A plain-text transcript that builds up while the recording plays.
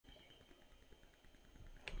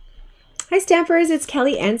Hi Stampers, it's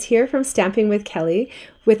Kelly Entz here from Stamping with Kelly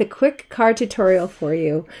with a quick card tutorial for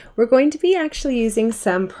you. We're going to be actually using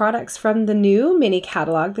some products from the new mini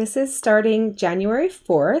catalog. This is starting January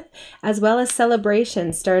 4th, as well as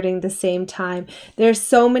Celebration starting the same time. There's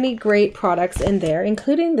so many great products in there,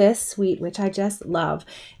 including this suite, which I just love.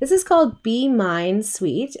 This is called Be Mine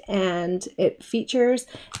Suite, and it features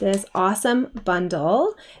this awesome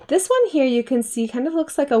bundle. This one here you can see kind of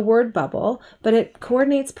looks like a word bubble, but it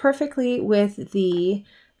coordinates perfectly with the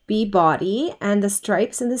bee body and the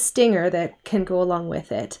stripes and the stinger that can go along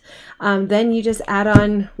with it. Then you just add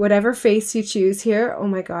on whatever face you choose here. Oh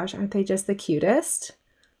my gosh, aren't they just the cutest?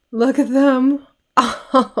 Look at them.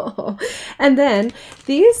 Oh. And then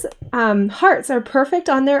these hearts are perfect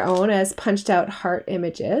on their own as punched out heart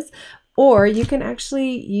images, or you can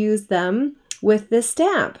actually use them with this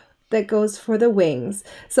stamp that goes for the wings.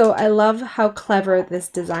 So I love how clever this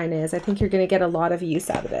design is. I think you're going to get a lot of use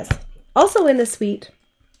out of this. Also in the suite,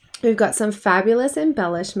 we've got some fabulous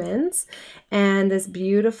embellishments and this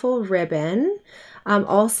beautiful ribbon.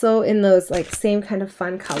 Also in those like same kind of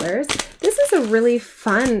fun colors. This is a really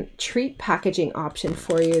fun treat packaging option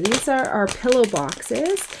for you. These are our pillow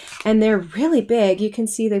boxes and they're really big. You can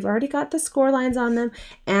see they've already got the score lines on them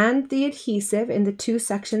and the adhesive in the two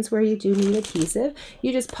sections where you do need adhesive.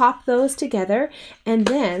 You just pop those together and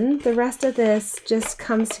then the rest of this just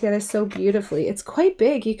comes together so beautifully. It's quite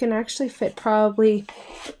big. You can actually fit probably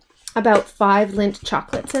about 5 Lindt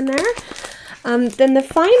chocolates in there. Then the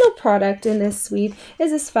final product in this suite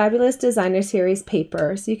is this fabulous designer series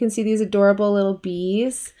paper. So you can see these adorable little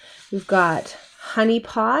bees. We've got honey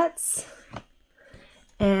pots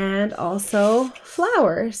and also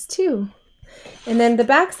flowers too. And then the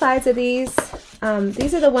back sides of these are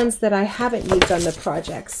the ones that I haven't used on the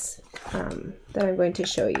projects that I'm going to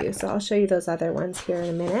show you. So I'll show you those other ones here in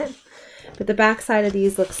a minute. But the back side of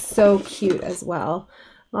these looks so cute as well.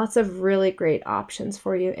 Lots of really great options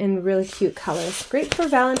for you in really cute colors. Great for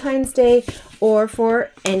Valentine's Day or for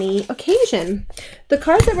any occasion. The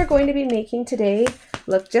cards that we're going to be making today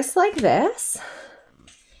look just like this.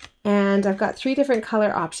 And I've got 3 different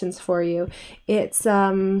color options for you. It's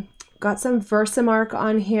got some Versamark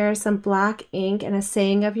on here, some black ink, and a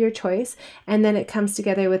saying of your choice. And then it comes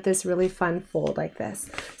together with this really fun fold like this.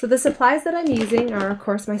 So the supplies that I'm using are, of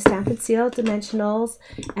course, my Stamp and Seal dimensionals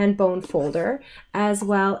and bone folder, as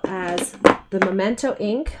well as the Memento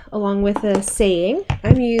ink, along with a saying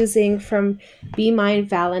I'm using from Be Mine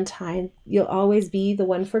Valentine. You'll always be the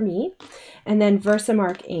one for me. And then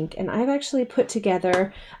Versamark ink. And I've actually put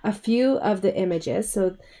together a few of the images.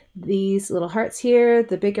 So these little hearts here,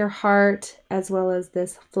 the bigger heart, as well as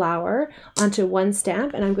this flower onto one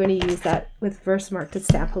stamp. And I'm going to use that with Versamark to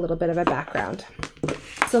stamp a little bit of a background.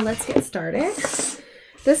 So let's get started.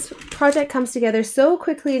 This project comes together so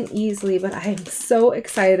quickly and easily, but I am so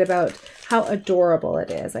excited about how adorable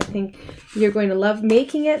it is. I think you're going to love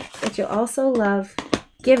making it, but you'll also love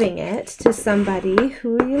giving it to somebody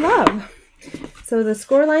who you love. So the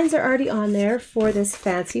score lines are already on there for this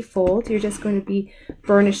fancy fold. You're just going to be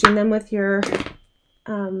burnishing them with your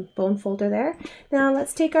bone folder there. Now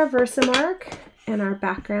let's take our Versamark and our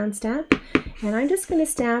background stamp, and I'm just going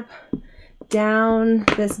to stamp down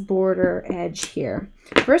this border edge here.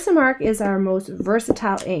 Versamark is our most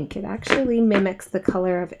versatile ink. It actually mimics the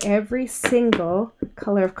color of every single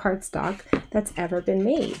color of cardstock that's ever been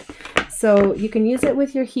made. So you can use it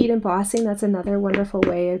with your heat embossing. That's another wonderful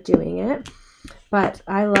way of doing it. But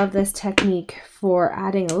I love this technique for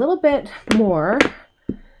adding a little bit more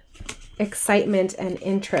excitement and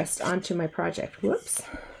interest onto my project. Whoops.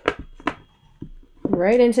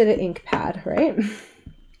 Right into the ink pad, right?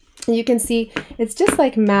 You can see it's just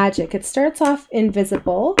like magic. It starts off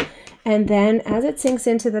invisible, and then as it sinks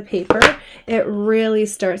into the paper, it really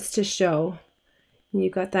starts to show.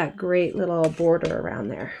 You've got that great little border around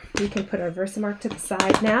there. We can put our Versamark to the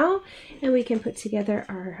side now, and we can put together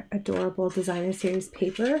our adorable designer series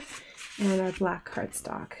paper and our black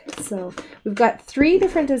cardstock. So we've got 3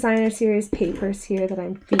 different designer series papers here that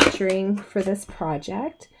I'm featuring for this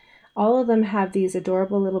project. All of them have these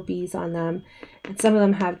adorable little bees on them, and some of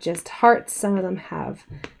them have just hearts, some of them have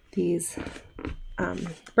these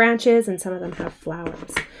branches, and some of them have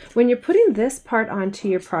flowers. When you're putting this part onto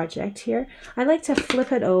your project here, I like to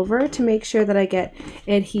flip it over to make sure that I get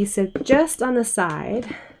adhesive just on the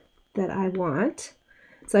side that I want,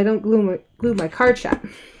 so I don't glue my card shut.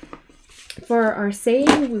 For our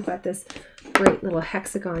saying, we've got this great little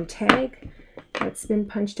hexagon tag that's been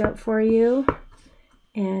punched out for you.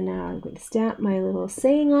 And now I'm going to stamp my little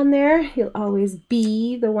saying on there. You'll always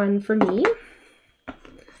be the one for me.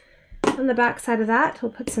 On the back side of that,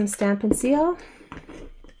 we'll put some Stamp and Seal.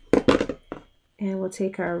 And we'll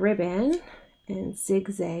take our ribbon and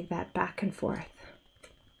zigzag that back and forth.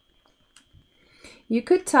 You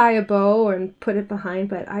could tie a bow and put it behind,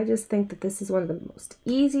 but I just think that this is one of the most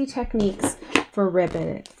easy techniques for ribbon.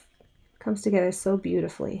 It comes together so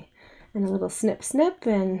beautifully. And a little snip snip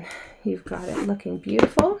and you've got it looking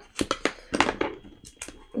beautiful.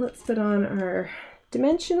 Let's put on our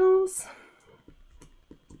dimensionals.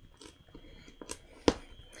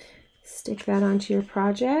 Stick that onto your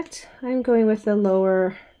project. I'm going with the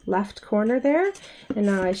lower left corner there. And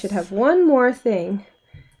now I should have one more thing.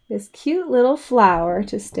 This cute little flower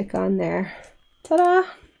to stick on there. Ta-da!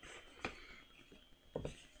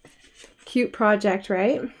 Cute project,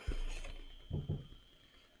 right?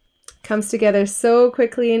 Comes together so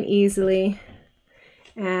quickly and easily.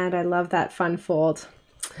 And I love that fun fold.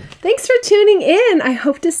 Thanks for tuning in. I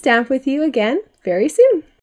hope to stamp with you again very soon.